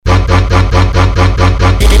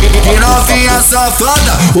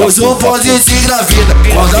safada, hoje o bonde se engravida.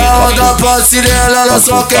 Quando a onda passa nela, ela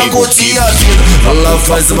só quer curtir a vida. Ela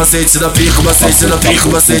faz o macete na pica, macete na pica,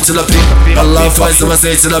 macete na pica. Ela faz o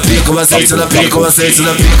macete na pica, macete na pica, macete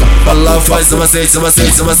na pica. Ela faz o macete,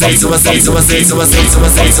 macete, macete, macete, macete, macete,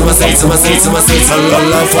 macete, macete, macete, macete.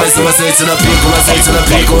 Ela faz o macete na pica, macete na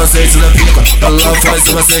pica, macete na pica. Ela faz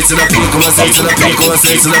o macete na pica, macete na pica,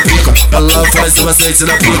 macete na pica. Ela faz o macete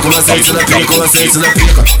na pica, macete na pica, macete na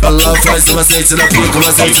pica. Ela faz o macete na pica,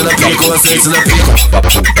 macete na pica, macete na pica.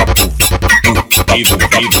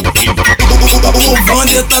 O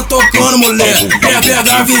Vander tá tocando, mulher,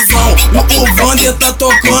 pega a visão. O Vander tá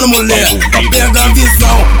tocando, mulher, pega a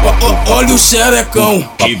visão. Olha o xerecão,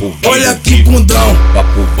 olha que bundão.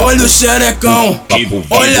 Olha o xerecão,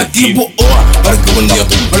 olha que olha que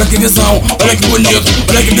bonito, olha que visão, olha que bonito,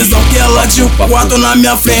 olha que visão. Que ela de quatro na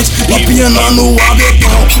minha frente, empinando o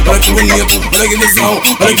abetão. Olha que bonito, olha que visão,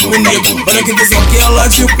 olha que bonito, olha que visão. Que ela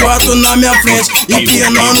de quatro na minha frente,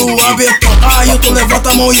 empinando o abetão. Aí tu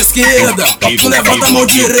levanta a mão esquerda, tu levanta a mão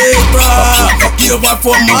direita, que eu vai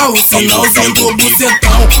formar o sinalzinho do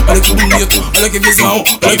bucetão. Olha que bonito, olha que visão,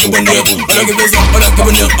 olha que bonito, olha que visão, olha que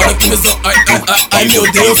bonito, olha que visão. Ai, ai, ai, ai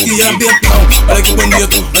meu Deus, que é betão. Olha que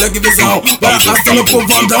bonito, olha que visão, vai arrastando pro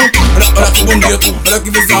Vandão. Olha que bonito, olha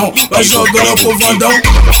que visão, vai jogando pro Vandão.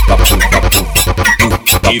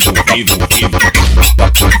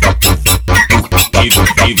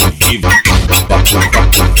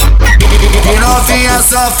 Que novinha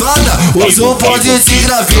safada, hoje o bonde se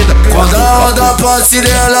engravida. Quando a onda passa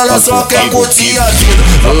nela, ela só quer curtir a vida.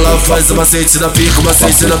 Ela faz o macete na pica,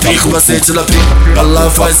 macete na pica, macete na pica. Ela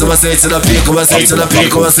faz o macete na pica, macete na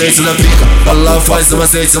pica, macete na pica. Ela faz o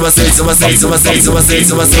macete, macete, macete, macete,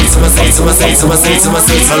 macete, macete, macete, macete, macete,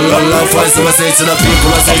 macete. Ela faz o macete na pica,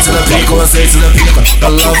 macete na pica, macete na pica.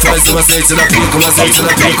 Ela faz o macete na pica, macete na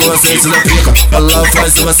pica, macete na pica. Ela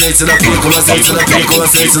faz o macete na pica, macete na pica,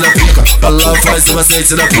 macete na pica. Ela faz o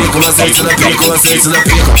macete na pica, macete na pica, macete na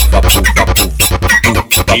pica.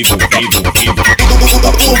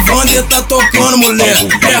 O Vander tá tocando, mulher,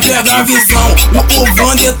 pega a visão. O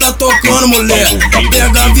Vander tá tocando, mulher,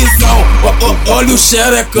 pega a visão. Olha o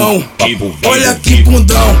xerecão, olha que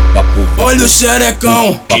bundão. Olha o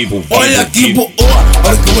xerecão, olha que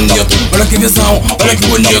olha que bonito, olha que visão, olha que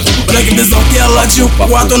bonito, olha que visão. Que ela de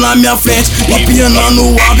quatro na minha frente,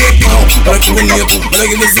 empinando o abetão. Olha que bonito, olha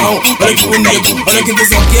que visão, olha que bonito, olha que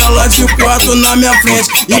visão. Que ela de quatro na minha frente,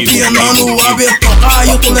 empinando o abetão.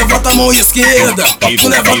 Aí tu levanta a mão esquerda, tu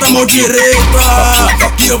levanta a mão direita,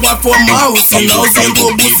 que eu vai formar o sinalzinho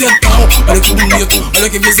do bucetão. Olha que bonito, olha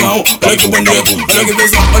que visão, olha que bonito, olha que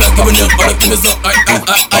visão, olha que bonito, olha que visão. Ai, ai,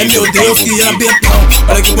 ai, ai meu Deus, que é betão.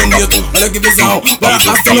 Olha que bonito, olha que visão, vai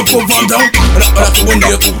arrastando pro Vandão. Olha que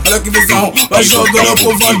bonito, olha que visão, vai jogando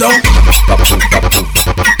pro Vandão.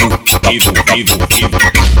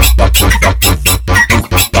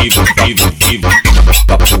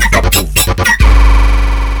 Evil.